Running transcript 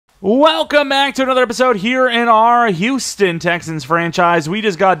Welcome back to another episode here in our Houston Texans franchise. We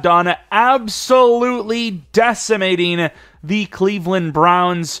just got done absolutely decimating the Cleveland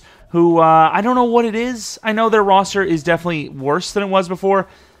Browns, who, I don't know what it is. I know their roster is definitely worse than it was before,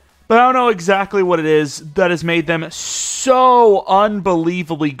 but I don't know exactly what it is that has made them so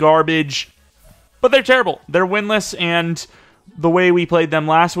unbelievably garbage. But they're terrible. They're winless, and the way we played them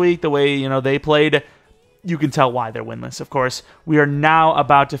last week, the way, they played, you can tell why they're winless, of course. We are now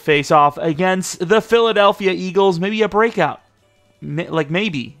about to face off against the Philadelphia Eagles. Maybe a breakout.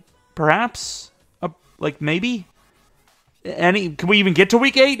 Maybe. Perhaps? Maybe? Can we even get to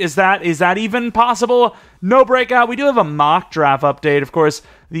week 8? Is that even possible? No breakout. We do have a mock draft update. Of course,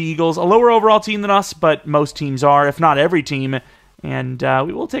 the Eagles, a lower overall team than us, but most teams are, if not every team. And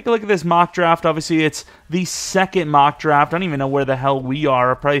we will take a look at this mock draft. Obviously, it's the second mock draft. I don't even know where the hell we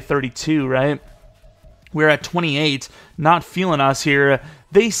are. Probably 32, right? We're at 28, not feeling us here.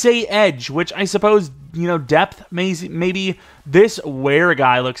 They say edge, which I suppose, depth, maybe. This Ware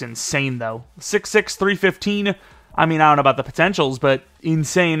guy looks insane, though. 6'6", 315. I mean, I don't know about the potentials, but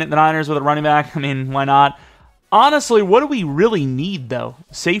insane. The Niners with a running back, why not? Honestly, what do we really need, though?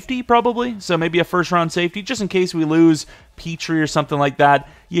 Safety, probably? So maybe a first-round safety, just in case we lose Petrie or something like that.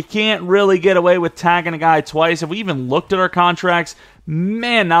 You can't really get away with tagging a guy twice. If we even looked at our contracts,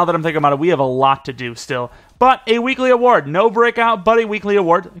 man, now that I'm thinking about it, we have a lot to do still. But a weekly award. No breakout, but a weekly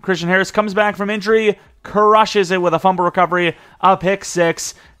award. Christian Harris comes back from injury, crushes it with a fumble recovery, a pick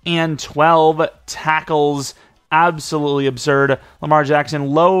 6, and 12 tackles. Absolutely absurd. Lamar Jackson,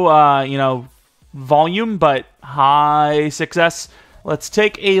 low, volume, but high success. Let's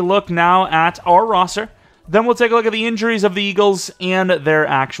take a look now at our roster. Then we'll take a look at the injuries of the Eagles and their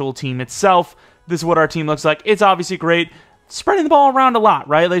actual team itself. This is what our team looks like. It's obviously great. Spreading the ball around a lot,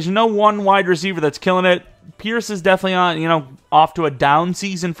 right? There's no one wide receiver that's killing it. Pierce is definitely on, off to a down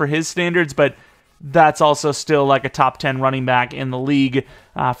season for his standards, but that's also still like a top 10 running back in the league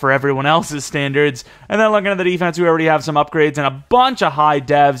for everyone else's standards. And then looking at the defense, we already have some upgrades and a bunch of high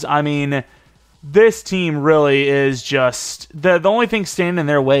devs. This team really is just... The only thing standing in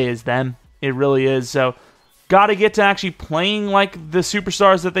their way is them. It really is. So, got to get to actually playing like the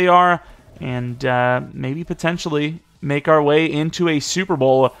superstars that they are, and maybe potentially make our way into a Super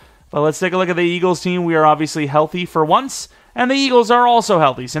Bowl. But let's take a look at the Eagles team. We are obviously healthy for once, and the Eagles are also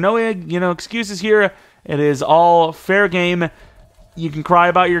healthy. So no, excuses here. It is all fair game. You can cry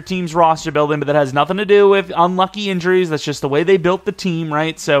about your team's roster building, but that has nothing to do with unlucky injuries. That's just the way they built the team,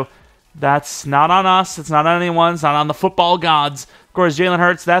 right? So that's not on us. It's not on anyone. It's not on the football gods. Of course, Jalen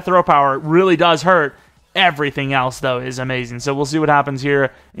Hurts, that throw power really does hurt. Everything else, though, is amazing. So we'll see what happens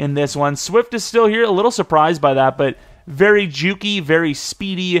here in this one. Swift is still here. A little surprised by that, but very jukey, very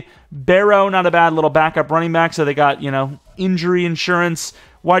speedy. Barrow, not a bad little backup running back, so they got, injury insurance.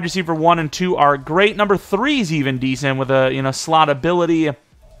 Wide receiver 1 and 2 are great. Number 3 is even decent with a, slot ability.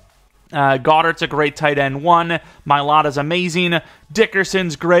 Goddard's a great tight end 1. Mailata's amazing.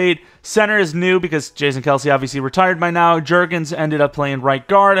 Dickerson's great. Center is new because Jason Kelce obviously retired by now. Juergens ended up playing right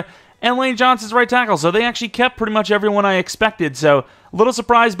guard. And Lane Johnson's right tackle. So they actually kept pretty much everyone I expected. So a little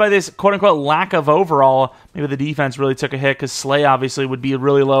surprised by this quote-unquote lack of overall. Maybe the defense really took a hit because Slay obviously would be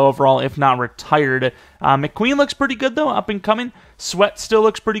really low overall if not retired. McQueen looks pretty good though, up and coming. Sweat still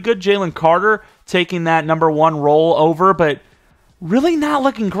looks pretty good. Jalen Carter taking that number 1 role over, but really not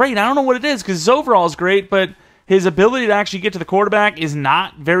looking great. I don't know what it is because his overall is great, but his ability to actually get to the quarterback is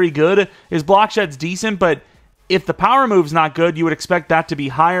not very good. His block shed's decent, but if the power move's not good, you would expect that to be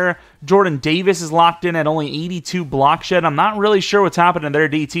higher. Jordan Davis is locked in at only 82 block shed. I'm not really sure what's happening to their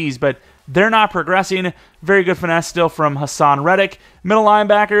DTs, but they're not progressing. Very good finesse still from Hassan Reddick. Middle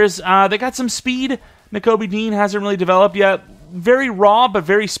linebackers, they got some speed. Nakobe Dean hasn't really developed yet. Very raw, but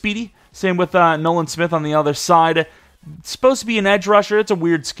very speedy. Same with Nolan Smith on the other side. It's supposed to be an edge rusher. It's a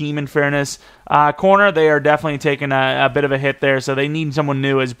weird scheme, in fairness. Corner, they are definitely taking a bit of a hit there, so they need someone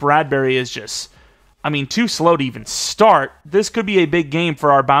new, as Bradbury is just... too slow to even start. This could be a big game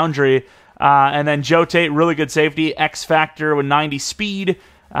for our boundary. And then Joe Tate, really good safety. X Factor with 90 speed.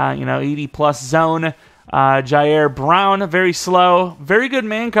 80-plus zone. Jair Brown, very slow. Very good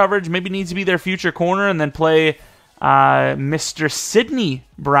man coverage. Maybe needs to be their future corner. And then play Mr. Sidney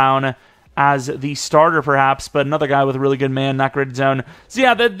Brown as the starter, perhaps. But another guy with a really good man, not great zone. So,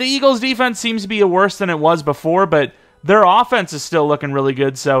 yeah, the Eagles' defense seems to be worse than it was before. But their offense is still looking really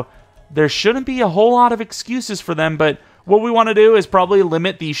good. So there shouldn't be a whole lot of excuses for them, but what we want to do is probably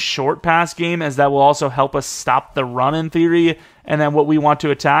limit the short pass game, as that will also help us stop the run in theory. And then what we want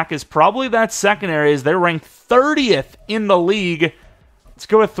to attack is probably that secondary, as they're ranked 30th in the league. Let's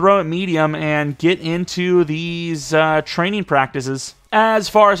go with throw at medium and get into these training practices. As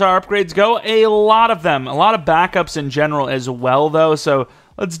far as our upgrades go, a lot of them. A lot of backups in general as well, though. So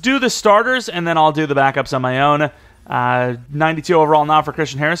let's do the starters, and then I'll do the backups on my own. 92 overall now for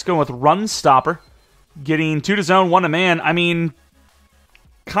Christian Harris, going with run stopper. Getting 2 to zone, 1 to man. I mean,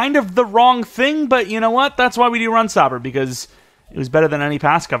 kind of the wrong thing, but you know what? That's why we do run stopper, because it was better than any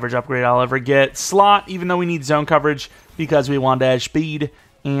pass coverage upgrade I'll ever get. Slot, even though we need zone coverage, because we want to edge speed,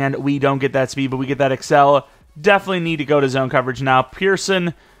 and we don't get that speed, but we get that excel. Definitely need to go to zone coverage now.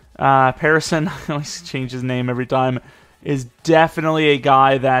 Pearson, I always change his name every time, is definitely a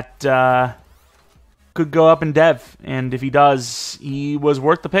guy that could go up in dev, and if he does, he was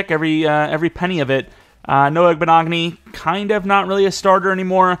worth the pick, every penny of it. Noah Benogany, kind of not really a starter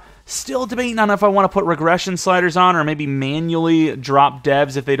anymore. Still debating on if I want to put regression sliders on or maybe manually drop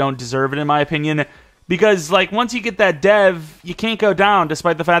devs if they don't deserve it, in my opinion. Because, like, once you get that dev, you can't go down,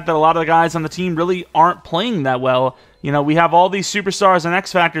 despite the fact that a lot of the guys on the team really aren't playing that well. You know, we have all these superstars and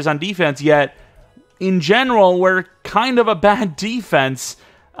X Factors on defense, yet, in general, we're kind of a bad defense.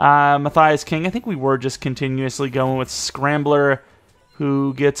 Matthias King, I think we were just continuously going with Scrambler,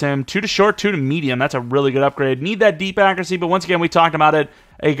 who gets him 2 to short, 2 to medium. That's a really good upgrade. Need that deep accuracy, but once again, we talked about it.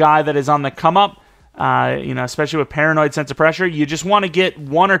 A guy that is on the come-up, especially with paranoid sense of pressure, you just want to get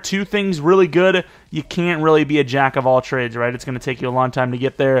 1 or 2 things really good. You can't really be a jack of all trades, right? It's going to take you a long time to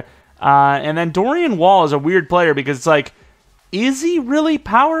get there. And then Dorian Wall is a weird player because it's like, is he really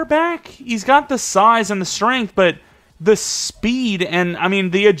power back? He's got the size and the strength, but the speed and, I mean,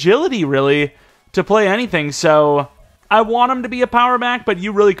 the agility, really, to play anything. So I want him to be a power back, but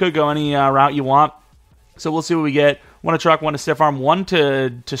you really could go any route you want. So we'll see what we get. 1 to truck, 1 to stiff arm, 1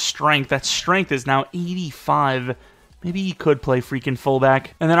 to strength. That strength is now 85. Maybe he could play freaking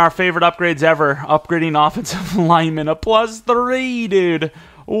fullback. And then our favorite upgrades ever, upgrading offensive lineman, a +3, dude.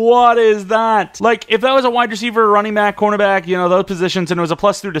 What is that? Like, if that was a wide receiver, running back, cornerback, you know, those positions, and it was a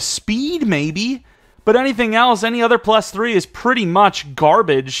 +3 to speed, maybe. But anything else, any other +3 is pretty much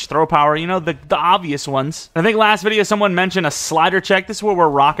garbage. Throw power, you know, the obvious ones. I think last video someone mentioned a slider check. This is what we're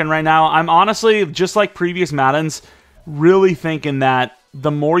rocking right now. I'm honestly, just like previous Maddens, really thinking that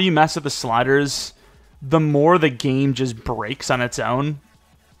the more you mess with the sliders, the more the game just breaks on its own.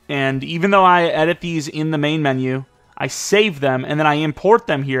 And even though I edit these in the main menu, I save them, and then I import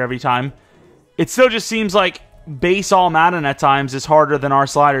them here every time, it still just seems like base all Madden at times is harder than our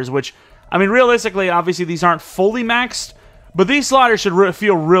sliders, which, I mean, realistically, obviously these aren't fully maxed, but these sliders should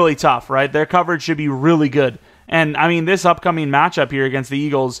feel really tough, right? Their coverage should be really good. And, I mean, this upcoming matchup here against the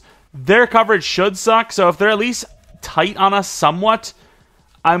Eagles, their coverage should suck, so if they're at least tight on us somewhat,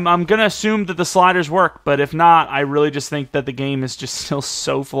 I'm going to assume that the sliders work, but if not, I really just think that the game is just still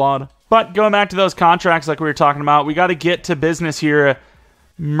so flawed. But going back to those contracts like we were talking about, we got to get to business here.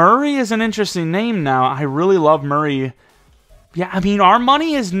 Murray is an interesting name now. I really love Murray. Yeah, I mean, our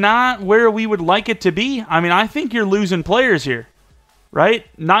money is not where we would like it to be. I mean, I think you're losing players here, right?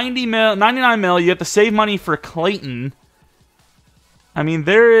 99 mil, you have to save money for Clayton. I mean,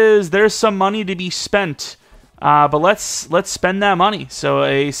 there's some money to be spent. But let's spend that money. So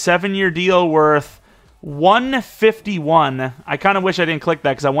a 7-year deal worth $151. I kind of wish I didn't click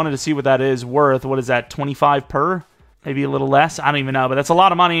that because I wanted to see what that is worth. What is that, 25 per? Maybe a little less? I don't even know, but that's a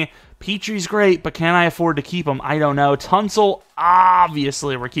lot of money. Petry's great, but can I afford to keep him? I don't know. Tunsil,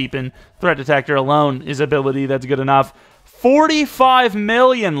 obviously we're keeping. Threat detector alone is ability. That's good enough. 45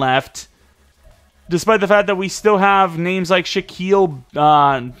 million left. Despite the fact that we still have names like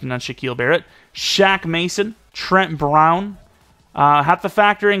not Shaquille Barrett, Shaq Mason, Trent Brown. Have to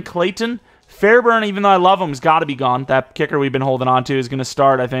factor in Clayton. Fairburn, even though I love him, has got to be gone. That kicker we've been holding on to is going to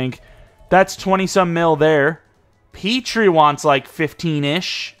start, I think. That's 20-some mil there. Petry wants like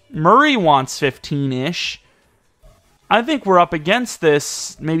 15-ish. Murray wants 15-ish. I think we're up against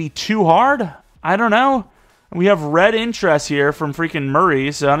this maybe too hard. I don't know. We have red interest here from freaking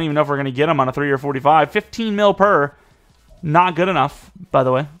Murray, so I don't even know if we're going to get him on a 3 or 45. 15 mil per. Not good enough, by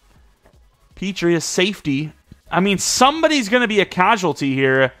the way. Petry is safety. I mean, somebody's going to be a casualty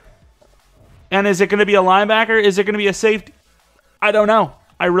here. And is it going to be a linebacker? Is it going to be a safety? I don't know.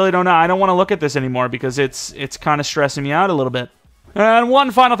 I really don't know. I don't want to look at this anymore because it's kind of stressing me out a little bit. And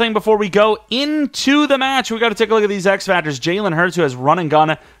one final thing before we go into the match, we got to take a look at these X Factors. Jalen Hurts, who has run and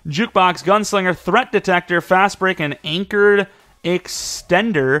gun, jukebox, gunslinger, threat detector, fast break, and anchored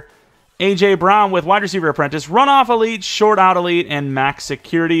extender. A.J. Brown with wide receiver apprentice, run-off elite, short-out elite, and max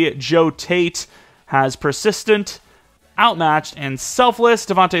security. Joe Tate has persistent, outmatched, and selfless.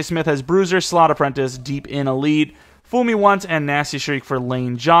 Devontae Smith has bruiser, slot apprentice, deep in elite. Fool Me Once, and nasty streak for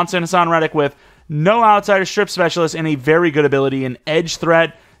Lane Johnson. Hassan Reddick with no outsider, strip specialist, and a very good ability in edge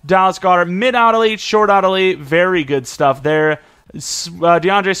threat. Dallas Goedert, mid-out elite, short-out elite. Very good stuff there.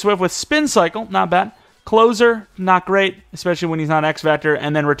 DeAndre Swift with spin cycle, not bad. Closer, not great, especially when he's not X-Vector.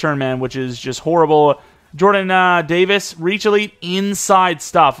 And then return man, which is just horrible. Jordan Davis, reach elite, inside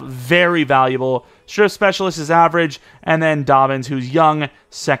stuff, very valuable. Strip specialist is average. And then Dobbins, who's young,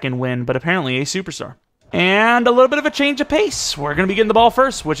 second win, but apparently a superstar. And a little bit of a change of pace. We're going to be getting the ball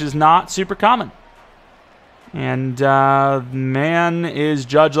first, which is not super common. And man, is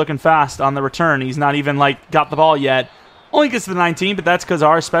Judge looking fast on the return. He's not even got the ball yet. Only gets to the 19, but that's because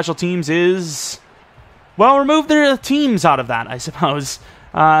our special teams is, well, remove their teams out of that, I suppose.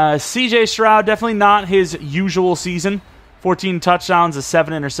 CJ Stroud, definitely not his usual season. 14 touchdowns,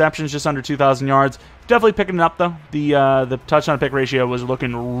 7 interceptions, just under 2,000 yards. Definitely picking it up, though. The touchdown pick ratio was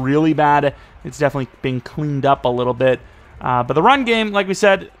looking really bad. It's definitely been cleaned up a little bit. But the run game, like we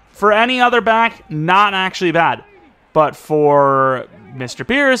said, for any other back, not actually bad. But for Mr.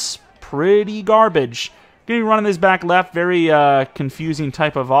 Pierce, pretty garbage. Going to be running this back left. Very confusing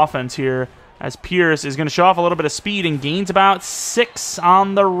type of offense here, as Pierce is going to show off a little bit of speed and gains about 6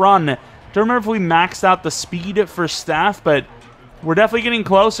 on the run. Don't remember if we maxed out the speed for staff, but we're definitely getting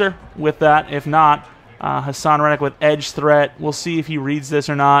closer with that. If not, Hassan Reddick with edge threat. We'll see if he reads this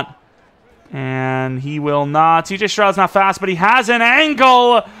or not. And he will not. CJ Stroud's not fast, but he has an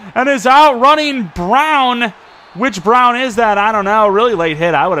angle and is outrunning Brown. Which Brown is that? I don't know. Really late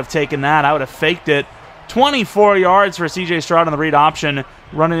hit. I would have taken that. I would have faked it. 24 yards for CJ Stroud on the read option.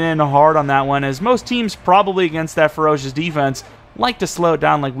 Running in hard on that one, as most teams probably against that ferocious defense like to slow it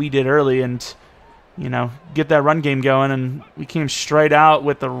down like we did early and, you know, get that run game going. And we came straight out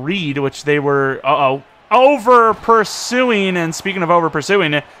with the read, which they were, over-pursuing. And speaking of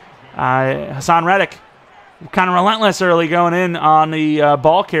over-pursuing, Hassan Reddick, kind of relentless early going in on the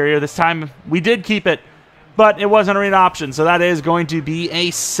ball carrier. This time we did keep it, but it wasn't a read option. So that is going to be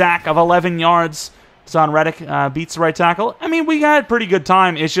a sack of 11 yards. Hassan Reddick beats the right tackle. I mean, we had pretty good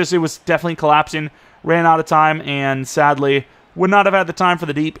time. It's just it was definitely collapsing. Ran out of time, and sadly would not have had the time for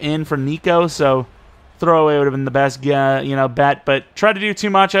the deep in for Nico. So throwaway would have been the best bet. But try to do too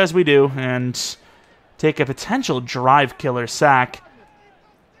much as we do and take a potential drive killer sack.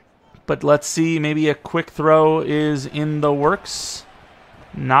 But let's see, maybe a quick throw is in the works.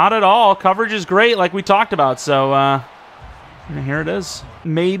 Not at all. Coverage is great, like we talked about. So and here it is.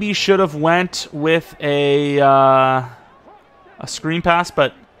 Maybe should have went with a screen pass,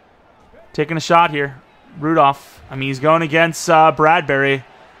 but taking a shot here. Rudolph. I mean, he's going against Bradbury,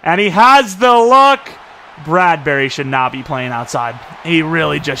 and he has the look. Bradbury should not be playing outside. He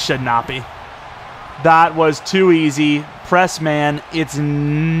really just should not be. That was too easy. Press man, it's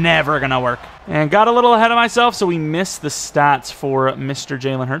never going to work. And got a little ahead of myself, so we missed the stats for Mr.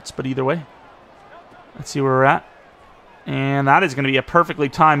 Jalen Hurts, but either way, let's see where we're at. And that is going to be a perfectly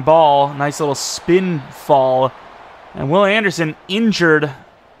timed ball. Nice little spin fall. And Will Anderson injured.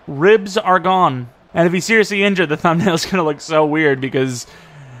 Ribs are gone. And if he's seriously injured, the thumbnail is going to look so weird because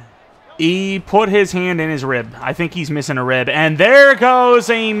he put his hand in his rib. I think he's missing a rib. And there goes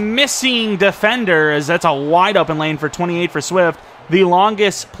a missing defender, as that's a wide open lane for 28 for Swift. The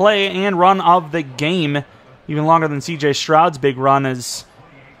longest play and run of the game. Even longer than CJ Stroud's big run, as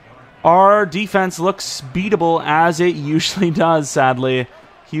our defense looks beatable as it usually does, sadly.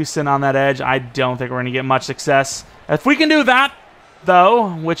 Houston on that edge. I don't think we're going to get much success. If we can do that, though,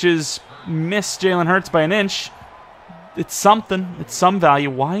 which is miss Jalen Hurts by an inch, it's something. It's some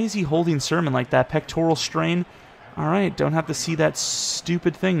value. Why is he holding Sermon like that? Pectoral strain? All right, don't have to see that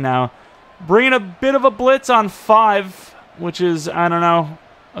stupid thing now. Bringing a bit of a blitz on 5, which is, I don't know,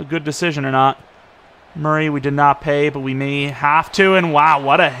 a good decision or not. Murray, we did not pay, but we may have to. And wow,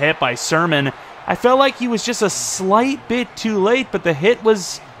 what a hit by Sermon. I felt like he was just a slight bit too late, but the hit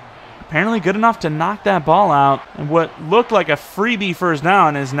was apparently good enough to knock that ball out. And what looked like a freebie first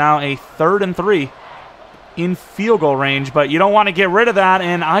down is now a 3rd and 3 in field goal range. But you don't want to get rid of that,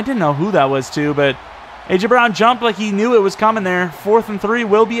 and I didn't know who that was to, but A.J. Brown jumped like he knew it was coming there. 4th and 3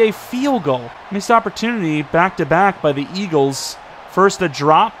 will be a field goal. Missed opportunity back-to-back by the Eagles. First a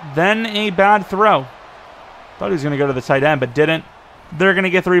drop, then a bad throw. Thought he was going to go to the tight end, but didn't. They're going to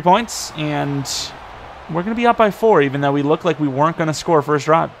get 3 points, and we're going to be up by 4, even though we looked like we weren't going to score first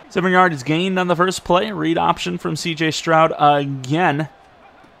drive. 7 yards gained on the first play. Read option from C.J. Stroud again.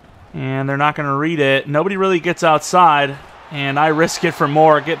 And they're not going to read it. Nobody really gets outside, and I risk it for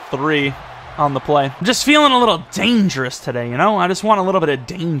more. Get 3 on the play. I'm just feeling a little dangerous today, you know? I just want a little bit of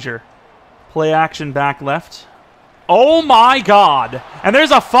danger. Play action back left. Oh, my God. And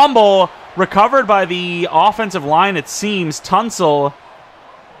there's a fumble recovered by the offensive line, it seems. Tunsil,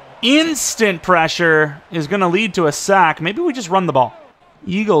 instant pressure is going to lead to a sack. Maybe we just run the ball.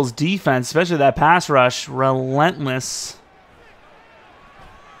 Eagles defense, especially that pass rush, relentless.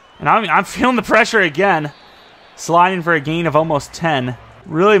 And I'm feeling the pressure again. Sliding for a gain of almost 10.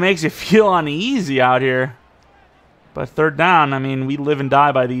 Really makes you feel uneasy out here. But third down, I mean, we live and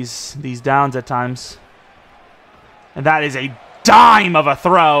die by these downs at times. And that is a dime of a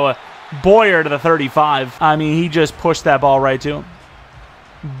throw. Boyer to the 35. I mean, he just pushed that ball right to him.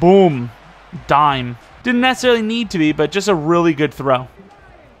 Boom. Dime. Didn't necessarily need to be, but just a really good throw.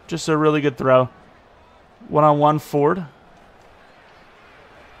 Just a really good throw. One-on-one Ford.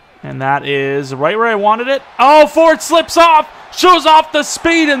 And that is right where I wanted it. Oh, Ford slips off. Shows off the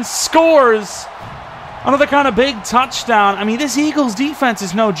speed and scores. Another kind of big touchdown. I mean, this Eagles defense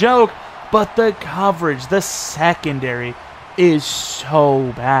is no joke, but the coverage, the secondary is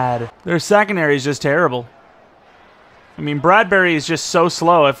so bad. Their secondary is just terrible. I mean, Bradbury is just so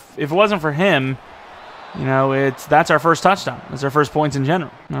slow. If it wasn't for him, you know, that's our first touchdown. That's our first points in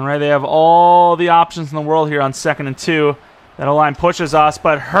general. All right, they have all the options in the world here on 2nd and 2. That O-line pushes us,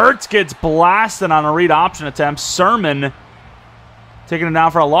 but Hurts gets blasted on a read option attempt. Sermon taking it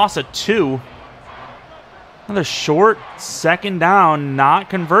down for a loss of 2. Another short 2nd down, not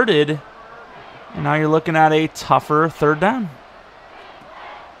converted. And now you're looking at a tougher 3rd down.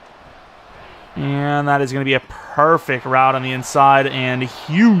 And that is going to be a perfect route on the inside and a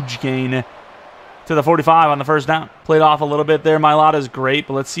huge gain to the 45 on the 1st down. Played off a little bit there. Mailata is great,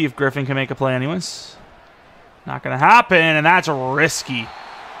 but let's see if Griffin can make a play anyways. Not going to happen, and that's risky.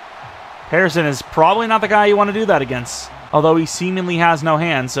 Harrison is probably not the guy you want to do that against, although he seemingly has no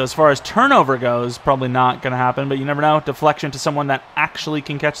hands. So as far as turnover goes, probably not going to happen, but you never know. Deflection to someone that actually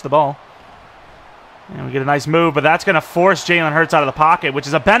can catch the ball. And we get a nice move, but that's going to force Jalen Hurts out of the pocket, which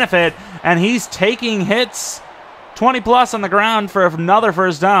is a benefit, and he's taking hits 20-plus on the ground for another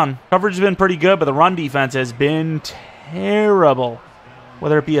 1st down. Coverage has been pretty good, but the run defense has been terrible.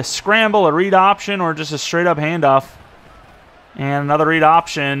 Whether it be a scramble, a read option, or just a straight-up handoff. And another read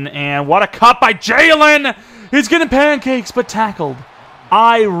option. And what a cut by Jalen! He's getting pancakes, but tackled.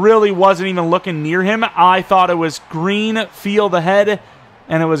 I really wasn't even looking near him. I thought it was green field ahead,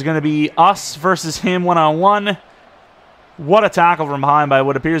 and it was going to be us versus him one-on-one. What a tackle from behind by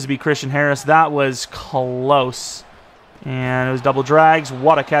what appears to be Christian Harris. That was close. And it was double drags.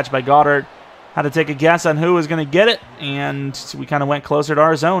 What a catch by Goddard. Had to take a guess on who was going to get it, and we kind of went closer to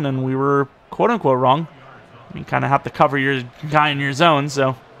our zone, and we were quote-unquote wrong. You kind of have to cover your guy in your zone,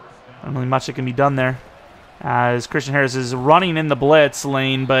 so not really much that can be done there. As Christian Harris is running in the blitz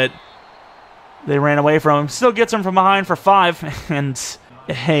lane, but they ran away from him. Still gets him from behind for 5, and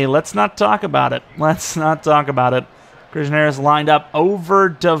hey, let's not talk about it. Let's not talk about it. Christian Harris lined up over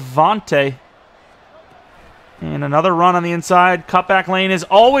Devontae. And another run on the inside. Cutback lane is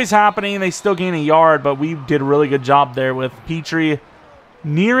always happening. They still gain a yard, but we did a really good job there with Petrie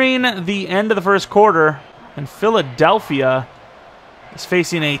nearing the end of the 1st quarter. And Philadelphia is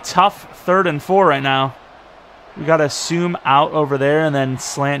facing a tough 3rd and 4 right now. We got to zoom out over there and then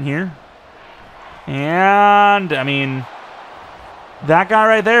slant here. And, I mean, that guy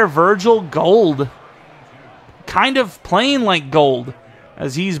right there, Virgil Gold, kind of playing like gold,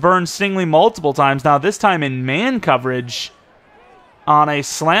 as he's burned Stingley multiple times. Now, this time in man coverage on a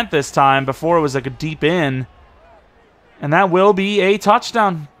slant this time. Before it was like a deep in. And that will be a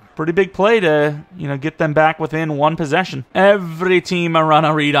touchdown. Pretty big play to, you know, get them back within 1 possession. Every team run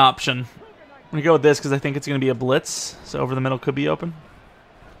a read option. I'm going to go with this because I think it's going to be a blitz. So over the middle could be open.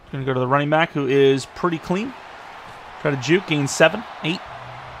 Going to go to the running back, who is pretty clean. Try to juke, gain 7, 8.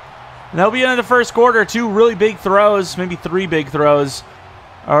 And that'll be into the 1st quarter. 2 really big throws, maybe 3 big throws.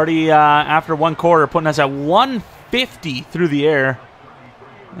 Already after 1 quarter, putting us at 150 through the air.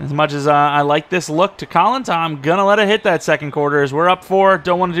 As much as I like this look to Collins, I'm going to let it hit that 2nd quarter as we're up 4.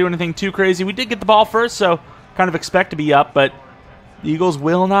 Don't want to do anything too crazy. We did get the ball first, so kind of expect to be up, but the Eagles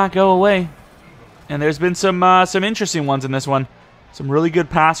will not go away. And there's been some interesting ones in this one. Some really good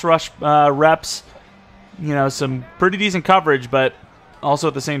pass rush reps. You know, some pretty decent coverage, but also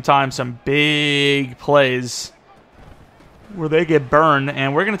at the same time, some big plays where they get burned.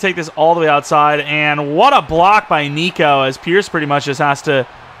 And we're going to take this all the way outside. And what a block by Nico, as Pierce pretty much just has to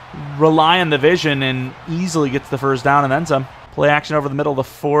rely on the vision and easily gets the 1st down and then some. Play action over the middle. The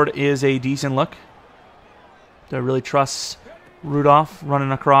Ford is a decent look. Do I really trust Rudolph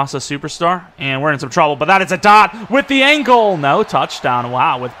running across a superstar? And we're in some trouble, but that is a dot with the ankle. No touchdown.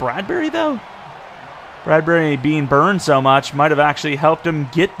 Wow, with Bradbury, though. Bradbury being burned so much might have actually helped him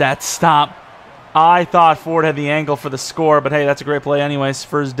get that stop. I thought Ford had the angle for the score, but hey, that's a great play anyways.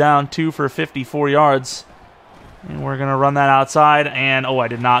 1st down, 2 for 54 yards. And we're going to run that outside. And, oh, I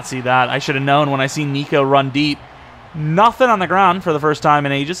did not see that. I should have known when I see Nico run deep. Nothing on the ground for the first time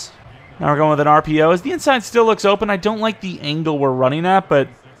in ages. Now we're going with an RPO. As the inside still looks open, I don't like the angle we're running at, but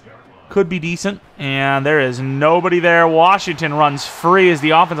could be decent. And there is nobody there. Washington runs free as the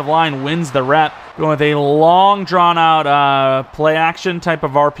offensive line wins the rep. Going with a long, drawn-out play action type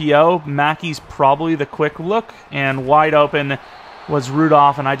of RPO. Mackey's probably the quick look, and wide open was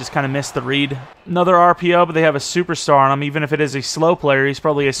Rudolph, and I just kind of missed the read. Another RPO, but they have a superstar on him. Even if it is a slow player, he's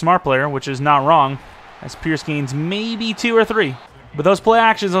probably a smart player, which is not wrong, as Pierce gains maybe 2 or 3. But those play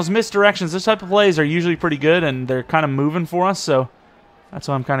actions, those misdirections, those type of plays are usually pretty good, and they're kind of moving for us, so that's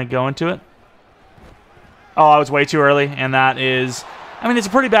why I'm kind of going to it. Oh, I was way too early, and that is... I mean, it's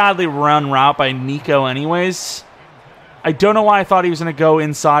a pretty badly run route by Nico anyways. I don't know why I thought he was going to go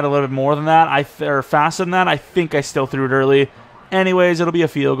inside a little bit more than that, or faster than that. I think I still threw it early. Anyways, it'll be a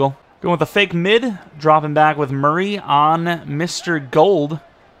field goal. Going with a fake mid, dropping back with Murray on Mr. Gold.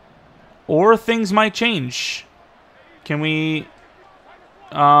 Or things might change. Can we...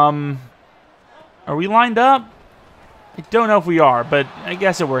 Are we lined up? I don't know if we are, but I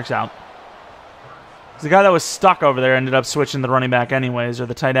guess it works out. The guy that was stuck over there ended up switching the running back anyways, or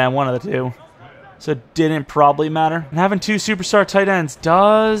the tight end, one of the two. So it didn't probably matter. And having 2 superstar tight ends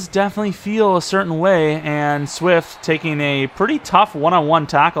does definitely feel a certain way, and Swift taking a pretty tough one-on-one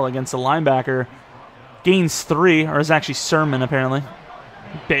tackle against the linebacker. Gains 3, or is actually Sermon apparently.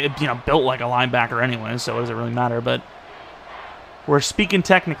 Built like a linebacker anyway, so it doesn't really matter, but we're speaking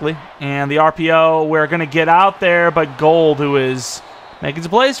technically. And the RPO, we're going to get out there, but Gold, who is making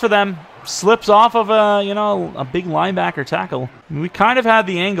some plays for them, slips off of a big linebacker tackle. I mean, we kind of had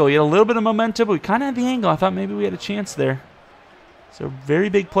the angle. He had a little bit of momentum, but we kind of had the angle. I thought maybe we had a chance there. So very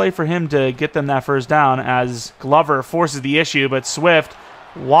big play for him to get them that first down as Glover forces the issue, but Swift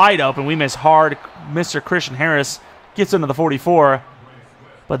wide open. We miss hard. Mr. Christian Harris gets into the 44.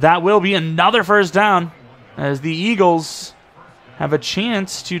 But that will be another first down as the Eagles have a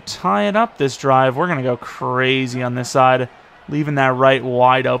chance to tie it up this drive. We're going to go crazy on this side, leaving that right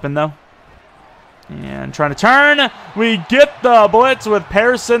wide open though. And trying to turn. We get the blitz with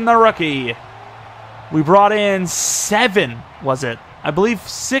Pearson, the rookie. We brought in 7, was it? I believe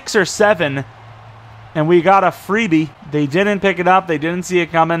 6 or 7. And we got a freebie. They didn't pick it up. They didn't see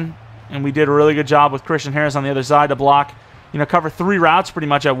it coming. And we did a really good job with Christian Harris on the other side to block. Cover 3 routes pretty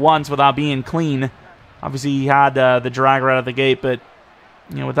much at once without being clean. Obviously, he had the drag right out of the gate. But,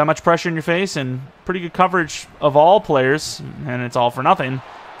 with that much pressure in your face and pretty good coverage of all players, and it's all for nothing,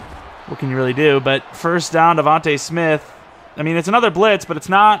 what can you really do? But first down, Devontae Smith. I mean, it's another blitz, but it's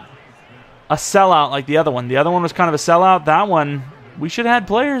not a sellout like the other one. The other one was kind of a sellout. That one, we should have had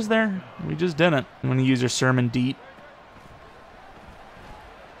players there. We just didn't. I'm going to use your Sermon deep.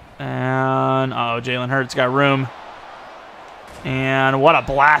 And, Jalen Hurts got room. And what a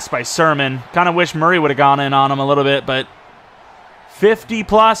blast by Sermon. Kind of wish Murray would have gone in on him a little bit, but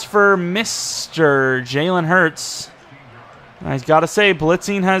 50+ for Mr. Jalen Hurts. I've got to say,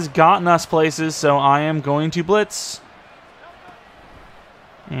 blitzing has gotten us places, so I am going to blitz.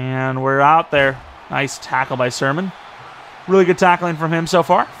 And we're out there. Nice tackle by Sermon. Really good tackling from him so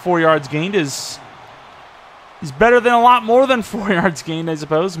far. 4 yards gained is better than a lot more than 4 yards gained, I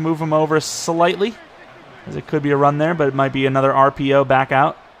suppose. Move him over slightly, as it could be a run there, but it might be another RPO back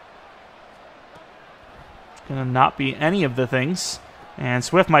out. It's going to not be any of the things. And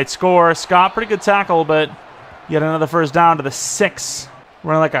Swift might score. Scott, pretty good tackle, but yet another first down to the 6.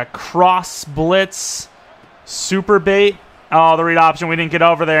 Running like a cross blitz. Super bait. Oh, the read option. We didn't get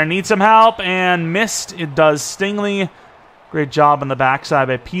over there. Need some help and missed. It does Stingley. Great job on the backside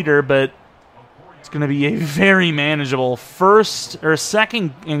by Peter, but it's going to be a very manageable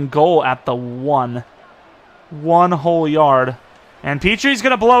second and goal at the 1. 1 whole yard. And Petrie's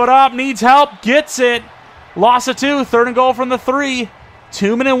going to blow it up. Needs help. Gets it. Loss of 2. 3rd and goal from the 3.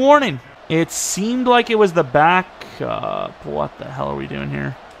 2-minute warning. It seemed like it was the backup. What the hell are we doing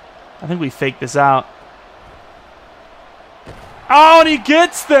here? I think we faked this out. Oh, and he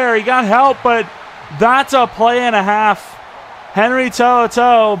gets there. He got help, but that's a play and a half. Henry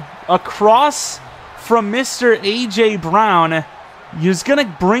To'oTo'o across from Mr. A.J. Brown. He's going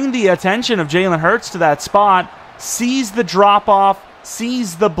to bring the attention of Jalen Hurts to that spot. Sees the drop-off.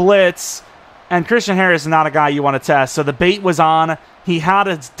 Sees the blitz. And Christian Harris is not a guy you want to test. So the bait was on. He had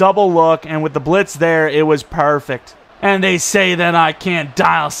his double look. And with the blitz there, it was perfect. And they say that I can't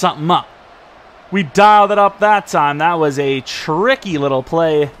dial something up. We dialed it up that time. That was a tricky little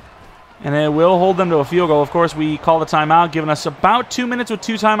play. And it will hold them to a field goal. Of course, we call the timeout, giving us about 2 minutes with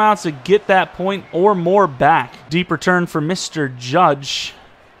 2 timeouts to get that point or more back. Deep return for Mr. Judge.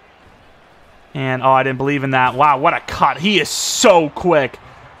 And, I didn't believe in that. Wow, what a cut. He is so quick.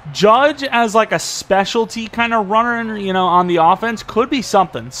 Judge as like a specialty kind of runner, on the offense could be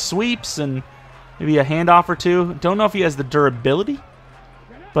something. Sweeps and maybe a handoff or 2. Don't know if he has the durability.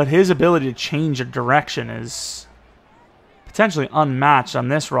 But his ability to change a direction is potentially unmatched on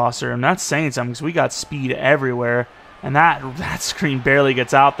this roster. And that's saying something because we got speed everywhere. And that screen barely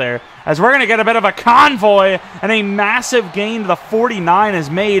gets out there. As we're going to get a bit of a convoy, and a massive gain to the 49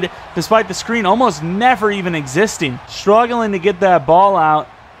 is made, despite the screen almost never even existing. Struggling to get that ball out.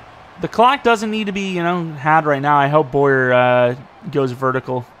 The clock doesn't need to be, had right now. I hope Boyer goes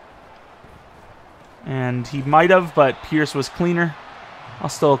vertical. And he might have, but Pierce was cleaner. I'll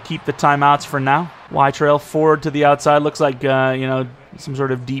still keep the timeouts for now. Y trail forward to the outside. Looks like, some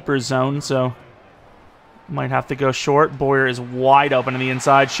sort of deeper zone, so might have to go short. Boyer is wide open on the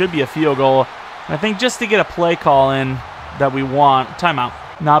inside. Should be a field goal. And I think just to get a play call in that we want. Timeout.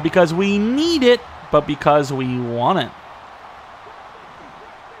 Not because we need it, but because we want it.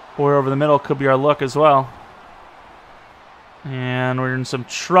 Boyer over the middle could be our look as well. And we're in some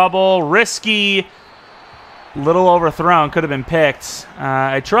trouble. Risky. Little overthrown. Could have been picked.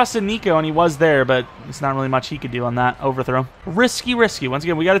 I trusted Nico, and he was there, but there's not really much he could do on that overthrow. Risky. Once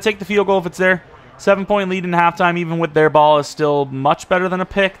again, we got to take the field goal if it's there. 7-point lead in halftime, even with their ball, is still much better than a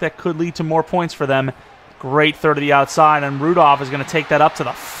pick that could lead to more points for them. Great throw to the outside, and Rudolph is going to take that up to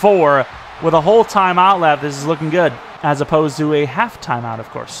the 4. With a whole timeout left, this is looking good, as opposed to a half timeout, of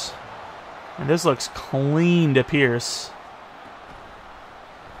course. And this looks clean to Pierce.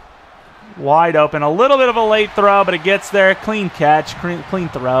 Wide open. A little bit of a late throw, but it gets there. Clean catch, clean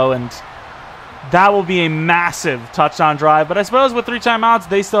throw, and that will be a massive touchdown drive. But I suppose with 3 timeouts,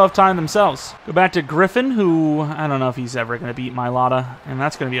 they still have time themselves. Go back to Griffin, who I don't know if he's ever going to beat Mailata, and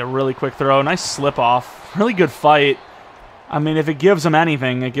that's going to be a really quick throw. Nice slip off. Really good fight. I mean, if it gives them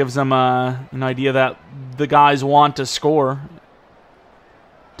anything, it gives them an idea that the guys want to score.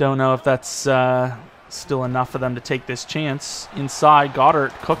 Don't know if that's still enough for them to take this chance. Inside,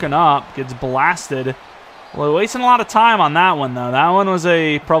 Goddard cooking up, gets blasted. Well, wasting a lot of time on that one, though. That one was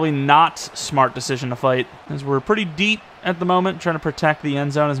a probably not smart decision to fight, as we're pretty deep at the moment, trying to protect the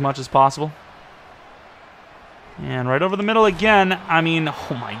end zone as much as possible. And right over the middle again. I mean,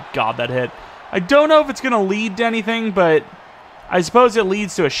 oh my God, that hit. I don't know if it's going to lead to anything, but I suppose it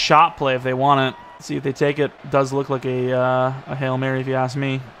leads to a shot play if they want it. See if they take it. It does look like a Hail Mary, if you ask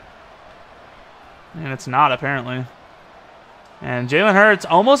me. And it's not, apparently. And Jalen Hurts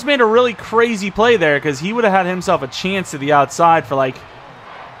almost made a really crazy play there, because he would have had himself a chance to the outside for, like,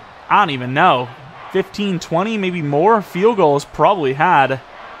 I don't even know, 15, 20, maybe more field goals probably had.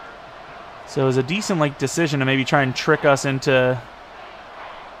 So it was a decent, like, decision to maybe try and trick us into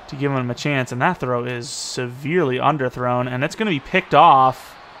giving him a chance. And that throw is severely underthrown, and it's going to be picked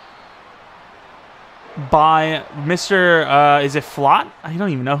off by Mr. Is it Flott? I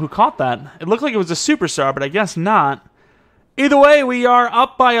don't even know who caught that. It looked like it was a superstar, but I guess not. Either way, we are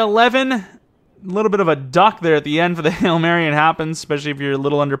up by 11. A little bit of a duck there at the end for the Hail Mary. It happens, especially if you're a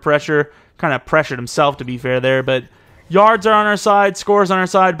little under pressure. Kind of pressured himself, to be fair there. But yards are on our side, scores on our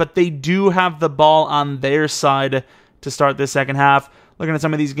side, but they do have the ball on their side to start this second half. Looking at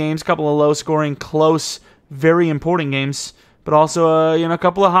some of these games, a couple of low-scoring, close, very important games. But also, a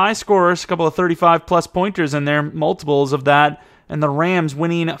couple of high scorers, a couple of 35-plus pointers in there, multiples of that. And the Rams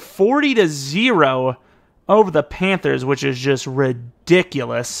winning 40-0 over the Panthers, which is just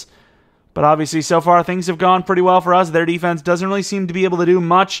ridiculous. But obviously, so far, things have gone pretty well for us. Their defense doesn't really seem to be able to do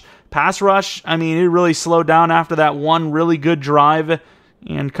much. Pass rush, I mean, it really slowed down after that one really good drive.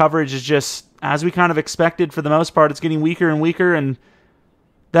 And coverage is just, as we kind of expected for the most part, it's getting weaker and weaker, and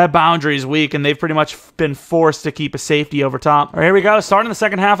that boundary is weak, and they've pretty much been forced to keep a safety over top. All right, here we go. Starting the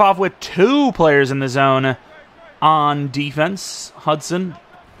second half off with 2 players in the zone on defense. Hudson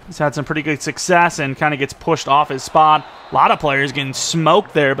has had some pretty good success and kind of gets pushed off his spot. A lot of players getting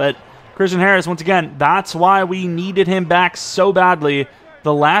smoked there, but Christian Harris, once again, that's why we needed him back so badly.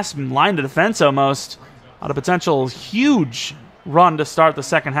 The last line of defense almost on a potential huge run to start the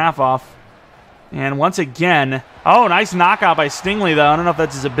second half off. And once again, oh, nice knockout by Stingley, though. I don't know if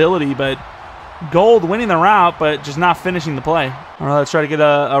that's his ability, but Gold winning the route, but just not finishing the play. All right, let's try to get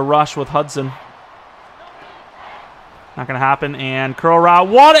a rush with Hudson. Not going to happen. And curl route.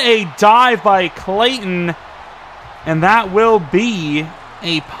 What a dive by Clayton. And that will be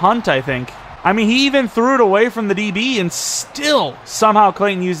a punt, I think. I mean, he even threw it away from the DB, and still somehow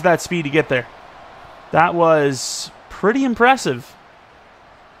Clayton used that speed to get there. That was pretty impressive.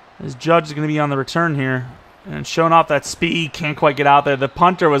 His Judge is going to be on the return here. And showing off that speed, can't quite get out there. The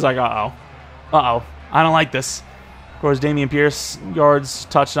punter was like, uh-oh. Uh-oh. I don't like this. Of course, Dameon Pierce, yards,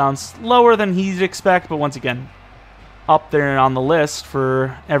 touchdowns, lower than he'd expect, but once again, up there on the list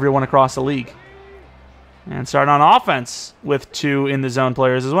for everyone across the league. And starting on offense with 2 in the zone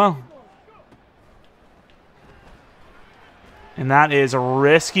players as well. And that is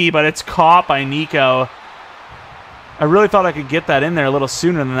risky, but it's caught by Nico. I really thought I could get that in there a little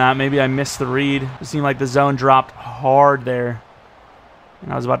sooner than that. Maybe I missed the read. It seemed like the zone dropped hard there.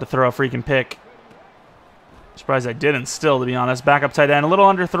 And I was about to throw a freaking pick. Surprised I didn't still, to be honest. Backup tight end. A little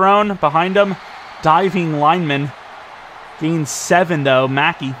underthrown. Behind him, diving lineman. Gains 7, though.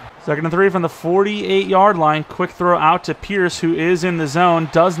 Mackey. 2nd and 3 from the 48-yard line. Quick throw out to Pierce, who is in the zone.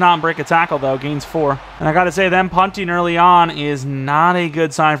 Does not break a tackle, though. Gains 4. And I got to say, them punting early on is not a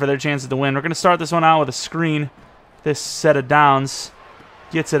good sign for their chances to win. We're going to start this one out with a screen. This set of downs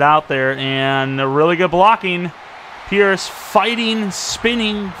gets it out there. And a really good blocking. Pierce fighting,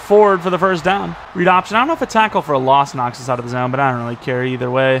 spinning forward for the first down. Read option. I don't know if a tackle for a loss knocks us out of the zone, but I don't really care either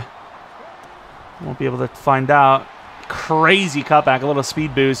way. Won't be able to find out. Crazy cutback, a little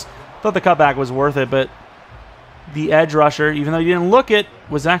speed boost. Thought the cutback was worth it, but the edge rusher, even though you didn't look it,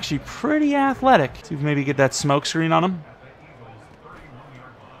 was actually pretty athletic. See if we maybe get that smoke screen on him.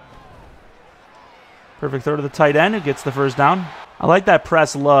 Perfect throw to the tight end, who gets the first down. I like that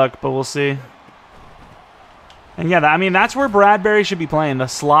press look, but we'll see. And yeah, I mean, that's where Bradbury should be playing, the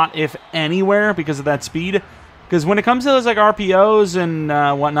slot, if anywhere, because of that speed. Because when it comes to those like RPOs and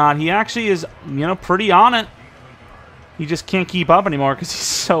whatnot, he actually is, pretty on it. He just can't keep up anymore because he's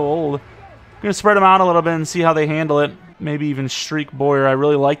so old. I'm going to spread him out a little bit and see how they handle it. Maybe even streak Boyer. I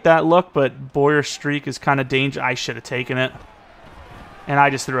really like that look, but Boyer's streak is kind of dangerous. I should have taken it. And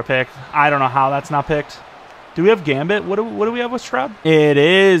I just threw a pick. I don't know how that's not picked. Do we have Gambit? What do we have with Stroud? It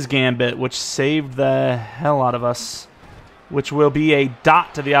is Gambit, which saved the hell out of us. Which will be a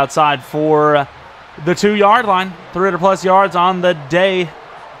dot to the outside for the 2-yard line. 300-plus yards on the day.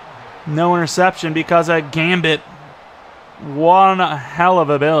 No interception because of Gambit. One hell of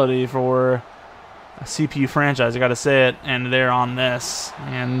ability for a CPU franchise, I got to say it, and they're on this.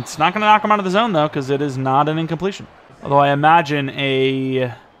 And it's not going to knock them out of the zone, though, because it is not an incompletion. Although I imagine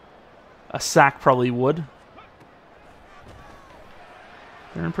a sack probably would.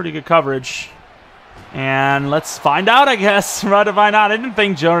 They're in pretty good coverage. And let's find out, I guess. We're about to find out. I didn't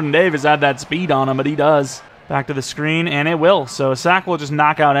think Jordan Davis had that speed on him, but he does. Back to the screen, and it will. So a sack will just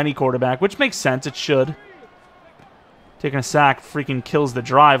knock out any quarterback, which makes sense. It should. Taking a sack freaking kills the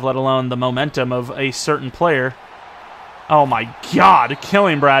drive, let alone the momentum of a certain player. Oh my God,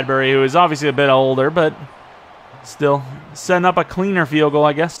 killing Bradbury, who is obviously a bit older, but still setting up a cleaner field goal,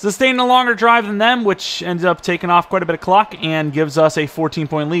 I guess. Sustaining a longer drive than them, which ends up taking off quite a bit of clock and gives us a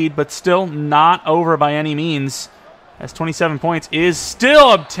 14-point lead, but still not over by any means, as 27 points is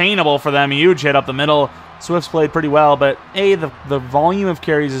still obtainable for them. Huge hit up the middle. Swift's played pretty well, but the volume of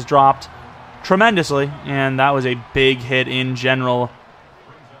carries has dropped tremendously, and that was a big hit in general.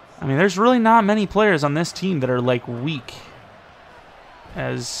 I mean, there's really not many players on this team that are, like, weak.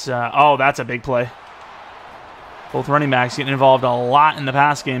 Oh, that's a big play. Both running backs getting involved a lot in the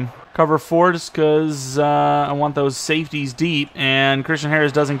pass game. Cover 4 just because I want those safeties deep, and Christian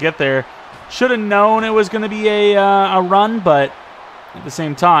Harris doesn't get there. Should have known it was going to be a run, but at the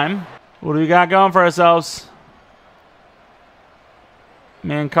same time, what do we got going for ourselves?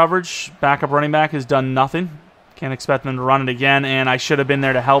 Man coverage, backup running back has done nothing. Can't expect them to run it again, and I should have been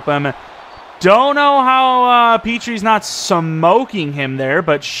there to help him. Don't know how Petrie's not smoking him there,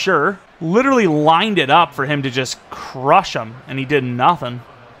 but sure. Literally lined it up for him to just crush him, and he did nothing.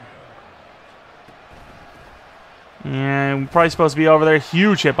 And we're probably supposed to be over there.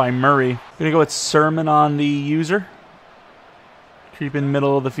 Huge hit by Murray. Gonna go with Sermon on the user. Creep in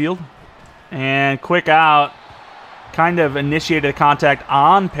middle of the field. And quick out. Kind of initiated contact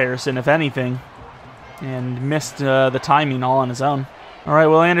on Pearson, if anything, and missed the timing all on his own. All right,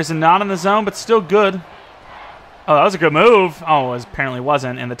 Will Anderson not in the zone, but still good. Oh, that was a good move. Oh, it apparently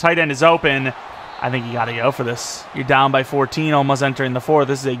wasn't, and the tight end is open. I think you got to go for this. You're down by 14, almost entering the 4th.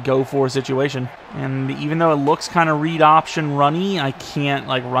 This is a go-for situation. And even though it looks kind of read option runny, I can't,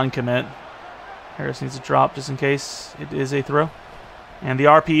 like, run commit. Harris needs to drop just in case it is a throw. And the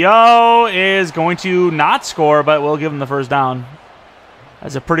RPO is going to not score, but we'll give him the first down.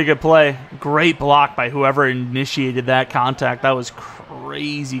 That's a pretty good play. Great block by whoever initiated that contact. That was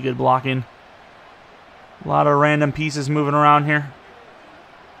crazy good blocking. A lot of random pieces moving around here.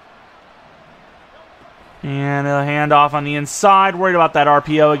 And a handoff on the inside. Worried about that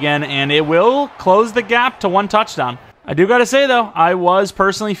RPO again, and it will close the gap to 1 touchdown. I do got to say, though, I was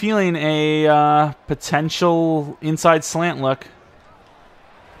personally feeling a potential inside slant look.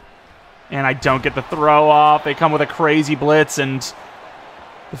 And I don't get the throw off. They come with a crazy blitz, and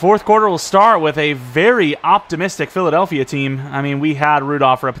the 4th quarter will start with a very optimistic Philadelphia team. I mean, we had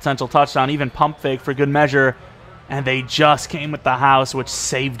Rudolph for a potential touchdown, even pump fake for good measure, and they just came with the house, which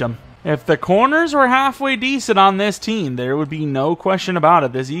saved them. If the corners were halfway decent on this team, there would be no question about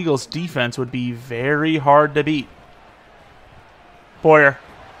it. This Eagles defense would be very hard to beat. Boyer.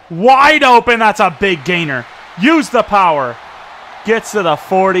 Wide open. That's a big gainer. Use the power. Gets to the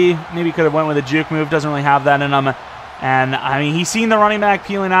 40. Maybe could have went with a juke move. Doesn't really have that in him. And, I mean, he's seen the running back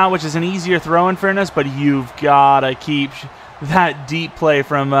peeling out, which is an easier throw in fairness, but you've got to keep that deep play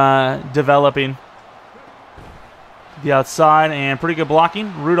from developing. The outside, and pretty good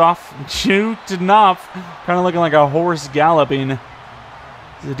blocking. Rudolph juked enough. Kind of looking like a horse galloping. This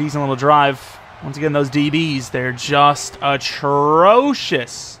is a decent little drive. Once again, those DBs, they're just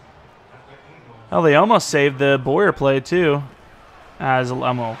atrocious. Hell, they almost saved the Boyer play, too. As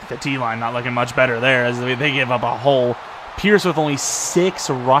well, the T-line not looking much better there, as they give up a hole. Pierce with only 6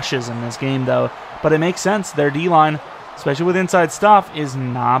 rushes in this game, though. But it makes sense. Their D-line, especially with inside stuff, is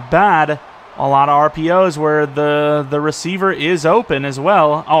not bad. A lot of RPOs where the receiver is open as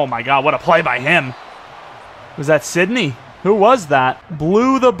well. Oh, my God, what a play by him. Was that Sidney? Who was that?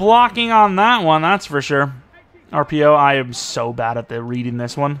 Blew the blocking on that one, that's for sure. RPO, I am so bad at reading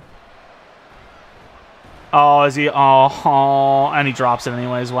this one. Oh, is he? Oh, and he drops it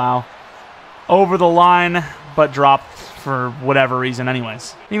anyways, wow. Over the line, but dropped for whatever reason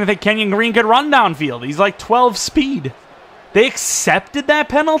anyways. I didn't even think Kenyon Green could run downfield. He's like 12 speed. They accepted that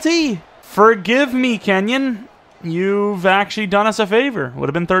penalty? Forgive me, Kenyon. You've actually done us a favor. Would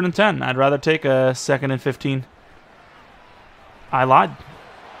have been 3rd and 10. I'd rather take a 2nd and 15. I lied.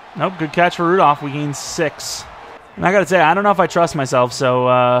 Nope, good catch for Rudolph. We gained 6. And I got to say, I don't know if I trust myself, so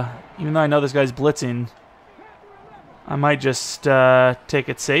even though I know this guy's blitzing, I might just take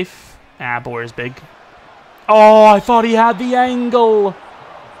it safe. Ah, Boyer's big. Oh, I thought he had the angle.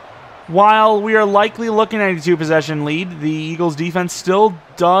 While we are likely looking at a 2-possession lead, the Eagles' defense still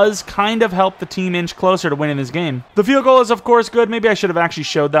does kind of help the team inch closer to winning this game. The field goal is, of course, good. Maybe I should have actually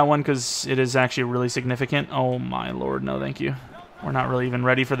showed that one because it is actually really significant. Oh, my Lord, no, thank you. We're not really even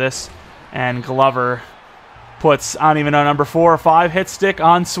ready for this. And Glover puts, I don't even know, number 4 or 5 hit stick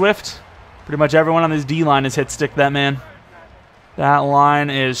on Swift. Pretty much everyone on this D-line is hit stick that man. That line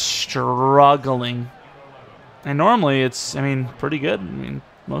is struggling. And normally it's, I mean, pretty good. I mean,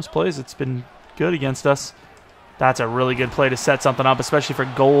 most plays it's been good against us. That's a really good play to set something up, especially for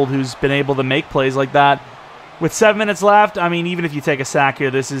Gold, who's been able to make plays like that. With 7 minutes left, I mean, even if you take a sack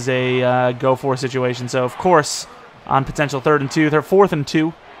here, this is a go-for situation. So, of course, on potential 3rd and 2, 4th and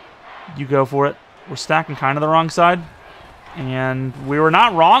 2, you go for it. We're stacking kind of the wrong side. And we were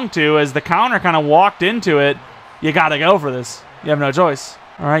not wrong to, as the counter kind of walked into it. You got to go for this. You have no choice.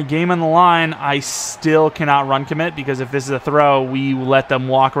 All right, game on the line. I still cannot run commit because if this is a throw, we let them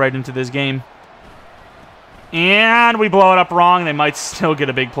walk right into this game. And we blow it up wrong. They might still get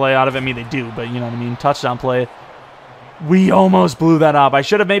a big play out of it. I mean, they do, but you know what I mean. Touchdown play. We almost blew that up. I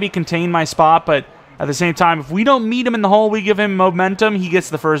should have maybe contained my spot, but at the same time, if we don't meet him in the hole, we give him momentum, he gets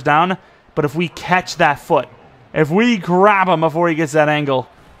the first down. But if we catch that foot, if we grab him before he gets that angle,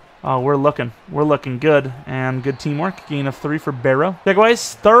 oh, we're looking good. And good teamwork. Gain of 3 for Barrow.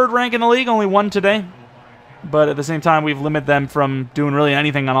 Takeaways, 3rd rank in the league, only 1 today. But at the same time, we've limited them from doing really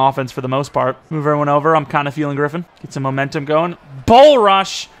anything on offense for the most part. Move everyone over. I'm kind of feeling Griffin. Get some momentum going. Bull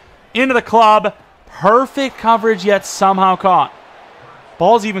rush into the club. Perfect coverage, yet somehow caught.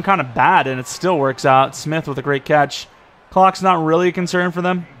 Ball's even kind of bad, and it still works out. Smith with a great catch. Clock's not really a concern for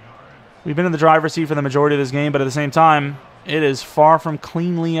them. We've been in the driver's seat for the majority of this game, but at the same time, it is far from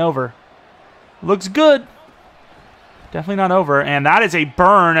cleanly over. Looks good. Definitely not over. And that is a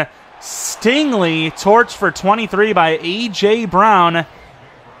burn. Stingley torched for 23 by A.J. Brown.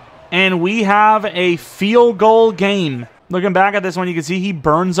 And we have a field goal game. Looking back at this one, you can see he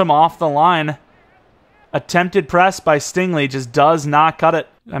burns him off the line. Attempted press by Stingley just does not cut it.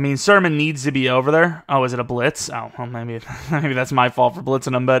 I mean, Sermon needs to be over there. Oh, is it a blitz? Oh, well, maybe that's my fault for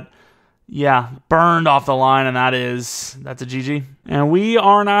blitzing him, but yeah, burned off the line, and that's a GG. And we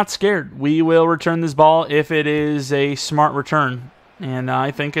are not scared. We will return this ball if it is a smart return. And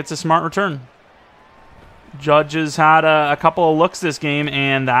I think it's a smart return. Judges had a couple of looks this game,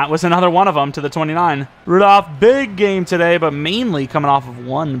 and that was another one of them to the 29. Rudolph, big game today, but mainly coming off of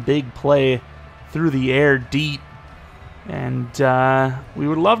one big play through the air deep. And we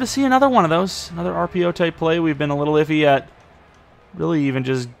would love to see another one of those, another RPO-type play. We've been a little iffy at really even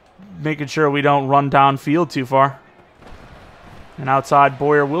just making sure we don't run downfield too far. And outside,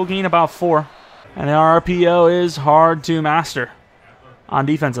 Boyer will gain about 4. And the RPO is hard to master. On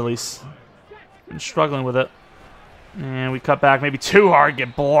defense, at least. Been struggling with it. And we cut back maybe too hard,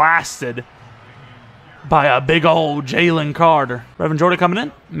 get blasted by a big old Jalen Carter. Reverend Jordan coming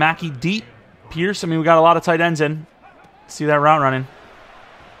in. Mackey deep. Pierce, I mean, we got a lot of tight ends in. See that route running.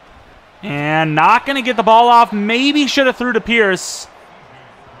 And not going to get the ball off. Maybe should have threw to Pierce.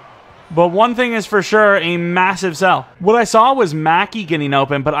 But one thing is for sure, a massive sell. What I saw was Mackey getting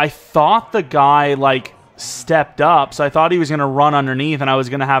open, but I thought the guy, like, stepped up. So I thought he was going to run underneath and I was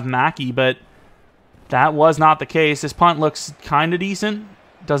going to have Mackey, but that was not the case. This punt looks kind of decent.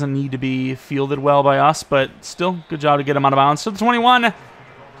 Doesn't need to be fielded well by us, but still, good job to get him out of bounds. So the 21,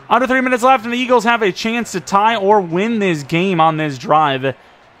 under 3 minutes left, and the Eagles have a chance to tie or win this game on this drive.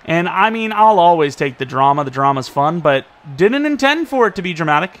 And, I mean, I'll always take the drama. The drama's fun, but didn't intend for it to be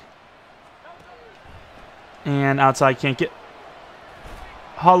dramatic. And outside can't get...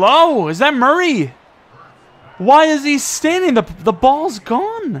 Hello? Is that Murray? Why is he standing? The ball's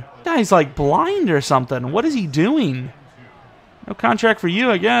gone. Guy's like blind or something. What is he doing? No contract for you,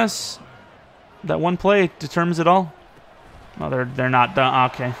 I guess. That one play determines it all. Oh, they're not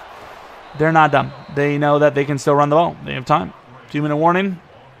done. Okay. They're not done. They know that they can still run the ball. They have time. 2-minute warning.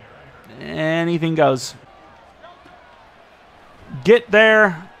 Anything goes. Get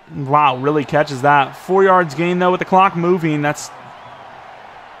there. Wow, really catches that. 4 yards gain, though, with the clock moving.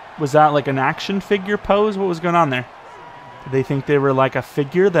 Was that like an action figure pose? What was going on there? Did they think they were like a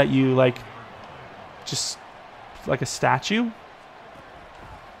figure that you, like, just like a statue?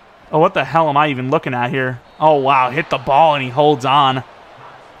 Oh, what the hell am I even looking at here? Oh, wow, hit the ball and he holds on.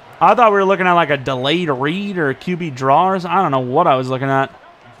 I thought we were looking at like a delayed read or a QB drawers. I don't know what I was looking at.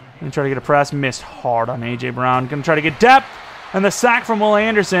 Gonna try to get a press. Missed hard on A.J. Brown. Gonna try to get depth. And the sack from Will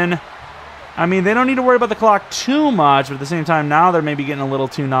Anderson. I mean, they don't need to worry about the clock too much, but at the same time, now they're maybe getting a little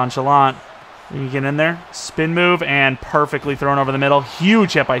too nonchalant. You get in there, spin move, and perfectly thrown over the middle.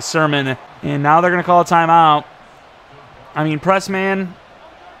 Huge hit by Sermon. And now they're going to call a timeout. I mean, press man,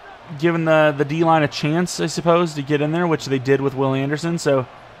 giving the D-line a chance, I suppose, to get in there, which they did with Will Anderson. So,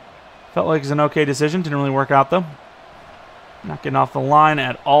 felt like it was an okay decision. Didn't really work out, though. Not getting off the line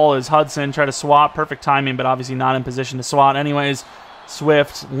at all is Hudson. Try to swat. Perfect timing, but obviously not in position to swat anyways.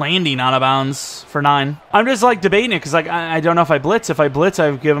 Swift landing out of bounds for 9. I'm just like debating it because like I don't know if I blitz. If I blitz,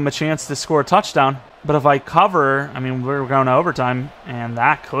 I give him a chance to score a touchdown. But if I cover, I mean, we're going to overtime, and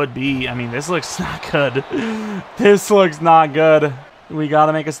that could be. I mean, this looks not good. This looks not good. We got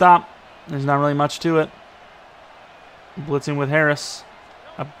to make a stop. There's not really much to it. Blitzing with Harris.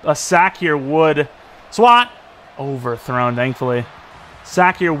 A sack here would swat. Overthrown, thankfully.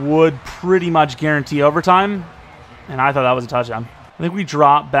 Sack here would pretty much guarantee overtime, and I thought that was a touchdown. I think we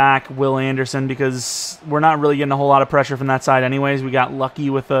drop back Will Anderson because we're not really getting a whole lot of pressure from that side anyways. We got lucky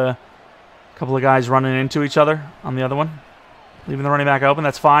with a couple of guys running into each other on the other one. Leaving the running back open,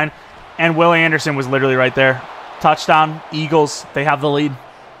 that's fine. And Will Anderson was literally right there. Touchdown, Eagles, they have the lead.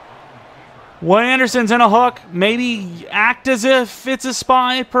 Will Anderson's in a hook. Maybe act as if it's a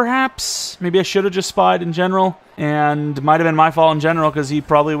spy, perhaps. Maybe I should have just spied in general. And might have been my fault in general because he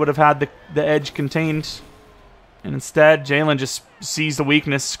probably would have had the edge contained. And instead, Jalen just sees the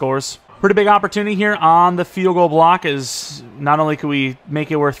weakness, scores. Pretty big opportunity here on the field goal block is not only could we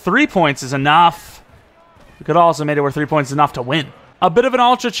make it where 3 points is enough, we could also make it where 3 points is enough to win. A bit of an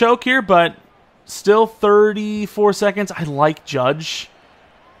ultra choke here, but still 34 seconds. I like Judge.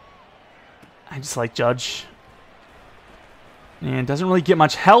 I just like Judge. And doesn't really get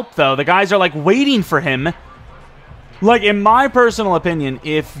much help, though. The guys are, like, waiting for him. Like, in my personal opinion,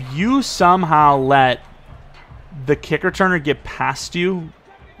 if you somehow let the kick returner get past you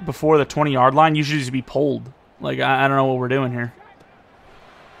before the 20-yard line, you should just be pulled. Like, I don't know what we're doing here.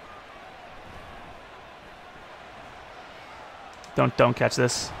 Don't catch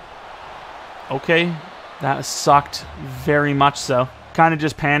this. Okay. That sucked very much so. Kind of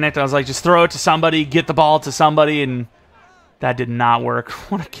just panicked. I was like, just throw it to somebody, get the ball to somebody, and that did not work.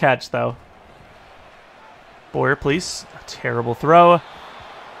 What a catch, though. Boyer, please. A terrible throw.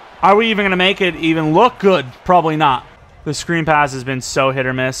 Are we even going to make it even look good? Probably not. The screen pass has been so hit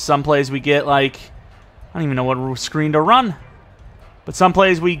or miss. Some plays we get, like, I don't even know what screen to run. But some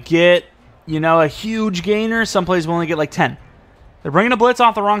plays we get, you know, a huge gainer. Some plays we only get, like, 10. They're bringing a blitz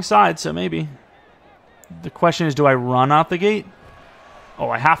off the wrong side, so maybe. The question is, do I run out the gate? Oh,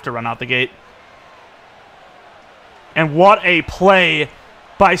 I have to run out the gate. And what a play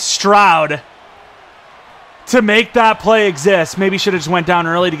by Stroud to make that play exist. Maybe should have just went down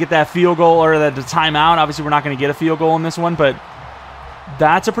early to get that field goal or the timeout. Obviously, we're not going to get a field goal in this one, but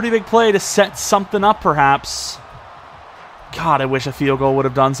that's a pretty big play to set something up, perhaps. God, I wish a field goal would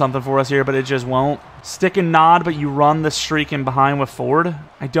have done something for us here, but it just won't. Stick and nod, but you run the streak in behind with Ford.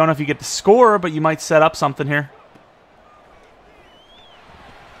 I don't know if you get the score, but you might set up something here.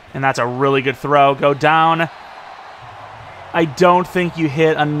 And that's a really good throw. Go down. I don't think you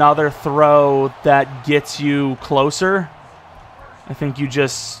hit another throw that gets you closer. I think you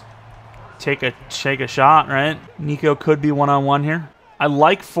just take a shot, right? Nico could be one-on-one here. I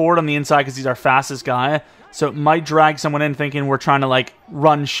like Ford on the inside because he's our fastest guy. So it might drag someone in thinking we're trying to, like,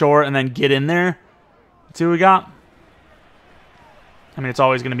 run short and then get in there. Let's see what we got. I mean, it's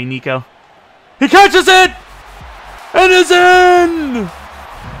always going to be Nico. He catches it! And is in!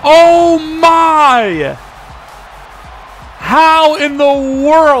 Oh, my! How in the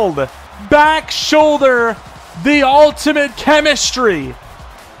world? Back shoulder, the ultimate chemistry.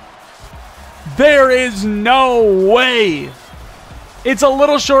 There is no way. It's a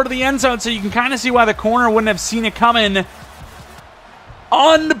little short of the end zone, so you can kind of see why the corner wouldn't have seen it coming.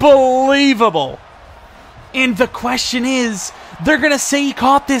 Unbelievable. And the question is, they're going to say he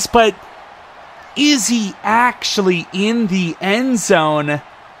caught this, but is he actually in the end zone?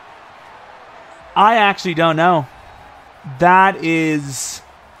 I actually don't know. That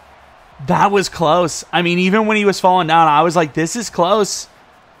was close. I mean, even when he was falling down, I was like, this is close.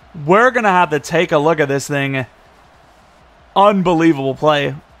 We're going to have to take a look at this thing. Unbelievable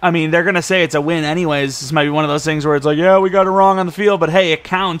play. I mean, they're going to say it's a win anyways. This might be one of those things where it's like, yeah, we got it wrong on the field, but hey, it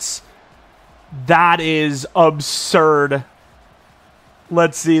counts. That is absurd.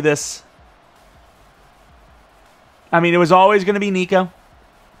 Let's see this. I mean, it was always going to be Nico.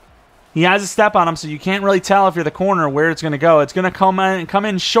 He has a step on him, so you can't really tell if you're the corner where it's going to go. It's going to come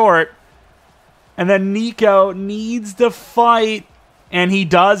in short. And then Nico needs to fight. And he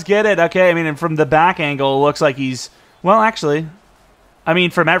does get it. Okay, I mean, and from the back angle, it looks like he's... Well, actually, I mean,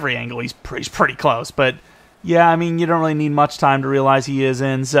 from every angle, he's pretty close. But, yeah, I mean, you don't really need much time to realize he is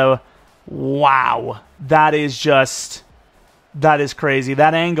in. So, wow. That is crazy.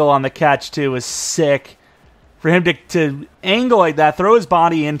 That angle on the catch, too, is sick. For him to angle like that, throw his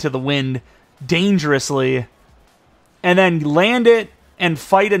body into the wind dangerously, and then land it and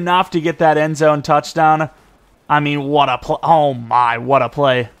fight enough to get that end zone touchdown. I mean, what a play. Oh, my, what a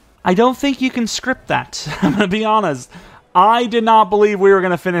play. I don't think you can script that. I'm going to be honest. I did not believe we were going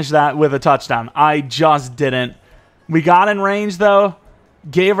to finish that with a touchdown. I just didn't. We got in range, though.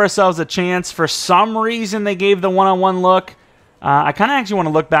 Gave ourselves a chance. For some reason, they gave the one-on-one look. I kind of actually want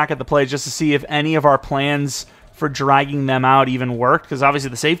to look back at the play just to see if any of our plans for dragging them out even worked, because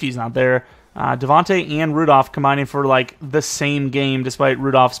obviously the safety's not there. Devontae and Rudolph combining for, like, the same game, despite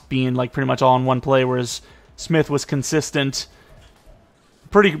Rudolph's being, like, pretty much all in one play, whereas Smith was consistent.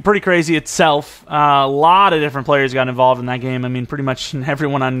 Pretty crazy itself. A lot of different players got involved in that game. I mean, pretty much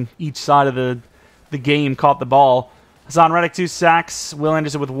everyone on each side of the game caught the ball. Hassan Reddick, 2 sacks. Will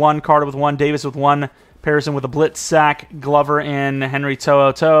Anderson with 1. Carter with 1. Davis with 1. Pearson with a blitz sack. Glover and Henry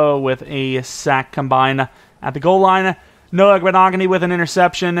To'o with a sack combined at the goal line. Noah Gbenogany with an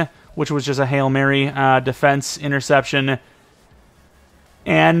interception, which was just a Hail Mary defense interception.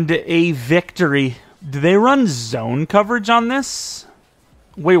 And a victory. Did they run zone coverage on this?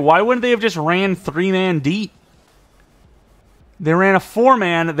 Wait, why wouldn't they have just ran 3-man deep? They ran a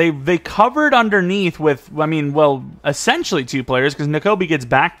 4-man. They covered underneath with, I mean, well, essentially 2 players because Nakobe gets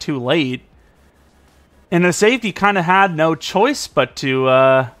back too late. And the safety kind of had no choice but to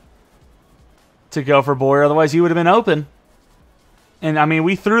go for Boyer. Otherwise, he would have been open. And, I mean,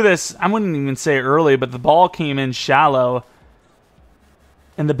 we threw this, I wouldn't even say early, but the ball came in shallow.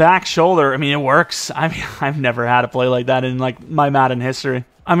 And the back shoulder, I mean, it works. I mean, I've never had a play like that in, like, my Madden history.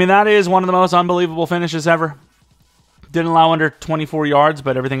 I mean, that is one of the most unbelievable finishes ever. Didn't allow under 24 yards,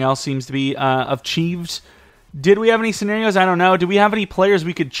 but everything else seems to be achieved. Did we have any scenarios? I don't know. Do we have any players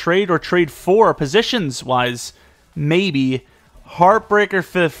we could trade or trade for positions-wise? Maybe. Heartbreaker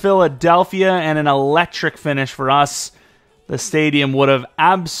for Philadelphia and an electric finish for us. The stadium would have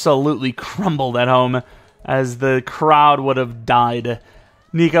absolutely crumbled at home as the crowd would have died.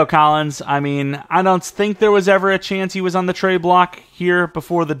 Nico Collins, I mean, I don't think there was ever a chance he was on the trade block here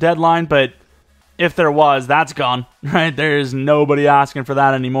before the deadline, but if there was, that's gone, right? There's nobody asking for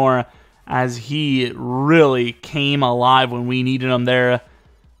that anymore, as he really came alive when we needed him there.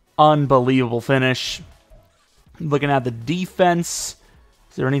 Unbelievable finish. Looking at the defense,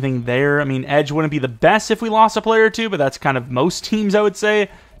 is there anything there? I mean, edge wouldn't be the best if we lost a player or two, but that's kind of most teams, I would say.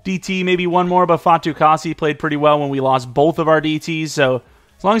 DT, maybe one more, but Fatu Kasi played pretty well when we lost both of our DTs, so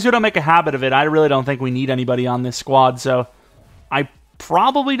as long as we don't make a habit of it, I really don't think we need anybody on this squad, so I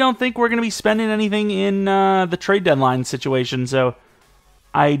probably don't think we're going to be spending anything in the trade deadline situation, so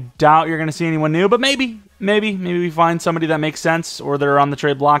I doubt you're going to see anyone new, but maybe we find somebody that makes sense, or they're on the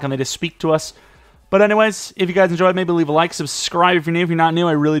trade block and they just speak to us. But anyways, if you guys enjoyed, maybe leave a like, subscribe if you're new. If you're not new,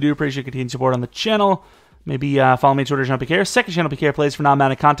 I really do appreciate continued support on the channel. Maybe follow me on Twitter, Jeromepkr. Second channel, PK Plays for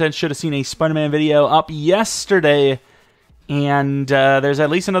non-Madden content. Should have seen a Spider-Man video up yesterday. And there's at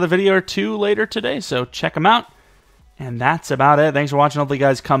least another video or 2 later today, so check them out. And that's about it. Thanks for watching. Hopefully you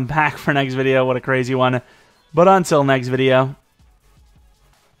guys come back for next video. What a crazy one. But until next video,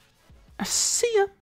 see ya.